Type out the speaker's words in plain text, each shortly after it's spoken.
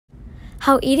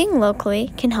How eating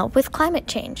locally can help with climate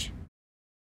change.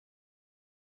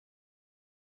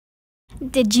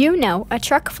 Did you know a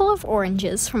truck full of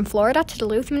oranges from Florida to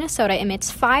Duluth, Minnesota emits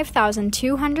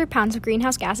 5,200 pounds of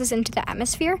greenhouse gases into the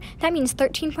atmosphere? That means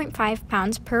 13.5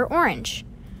 pounds per orange.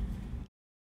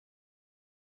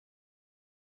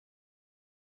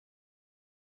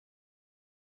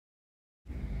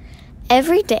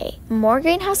 Every day, more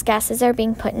greenhouse gases are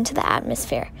being put into the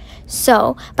atmosphere.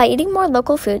 So, by eating more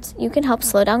local foods, you can help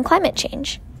slow down climate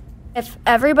change. If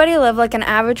everybody lived like an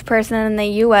average person in the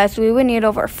U.S., we would need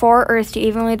over 4 Earths to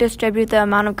evenly distribute the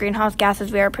amount of greenhouse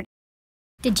gases we are producing.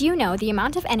 Did you know the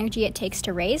amount of energy it takes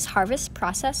to raise, harvest,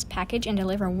 process, package, and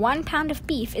deliver 1 pound of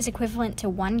beef is equivalent to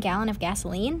 1 gallon of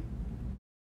gasoline?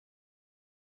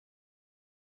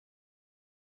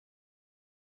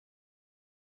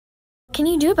 What can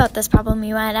you do about this problem,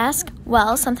 you might ask?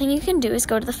 Well, something you can do is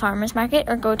go to the farmer's market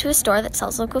or go to a store that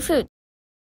sells local food.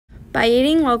 By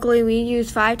eating locally, we use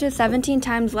 5 to 17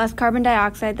 times less carbon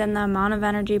dioxide than the amount of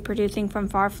energy producing from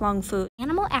far-flung food.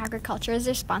 Animal agriculture is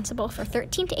responsible for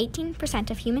 13 to 18%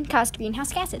 of human-caused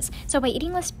greenhouse gases, so by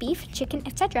eating less beef, chicken,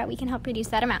 etc., we can help reduce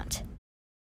that amount.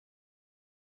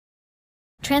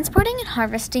 Transporting and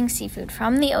harvesting seafood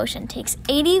from the ocean takes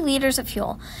 80 liters of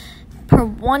fuel per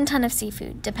 1 ton of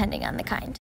seafood, depending on the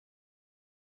kind.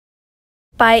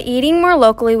 By eating more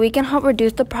locally, we can help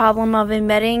reduce the problem of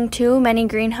emitting too many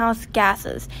greenhouse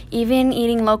gases. Even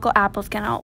eating local apples can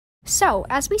help. So,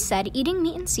 as we said, eating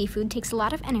meat and seafood takes a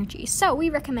lot of energy, so we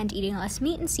recommend eating less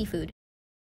meat and seafood.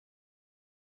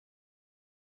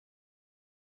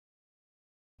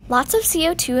 Lots of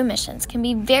CO2 emissions can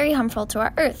be very harmful to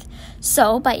our Earth.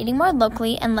 So, by eating more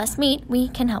locally and less meat, we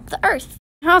can help the Earth.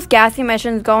 Greenhouse gas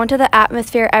emissions go into the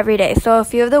atmosphere every day, so a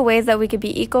few of the ways that we could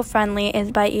be eco-friendly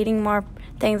is by eating more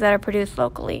things that are produced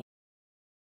locally.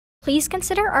 Please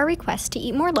consider our request to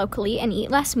eat more locally and eat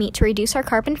less meat to reduce our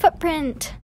carbon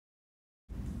footprint.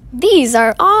 These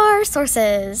are our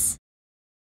sources.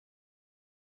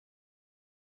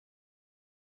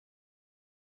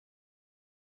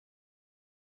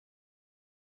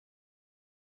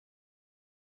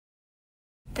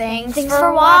 Thanks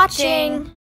for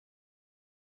watching.